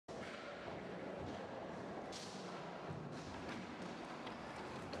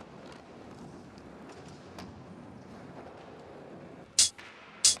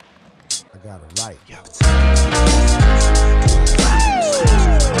got it right.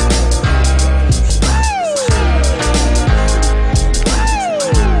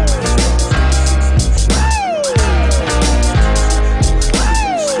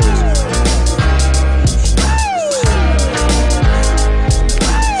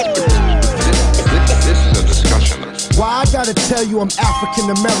 Why I gotta tell you I'm African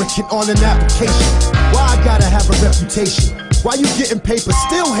American on an application? Why I gotta have a reputation? Why you getting paper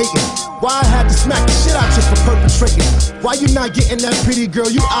still hating? Why I had to smack the shit out you for perpetrating? Why you not getting that pretty girl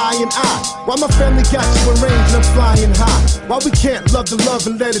you eye and eye? Why my family got you in range and I'm flying high? Why we can't love the love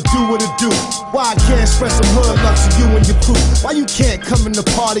and let it do what it do? Why I can't express some hood love to you and your crew? Why you can't come in the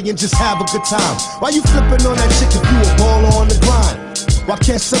party and just have a good time? Why you flipping on that chick if you a baller on the grind? Why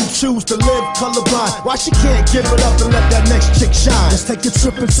can't some choose to live colorblind? Why she can't give it up and let that next chick shine? Let's take a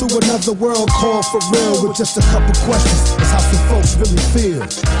trip into another world, call for real with just a couple questions. That's how some folks really feel.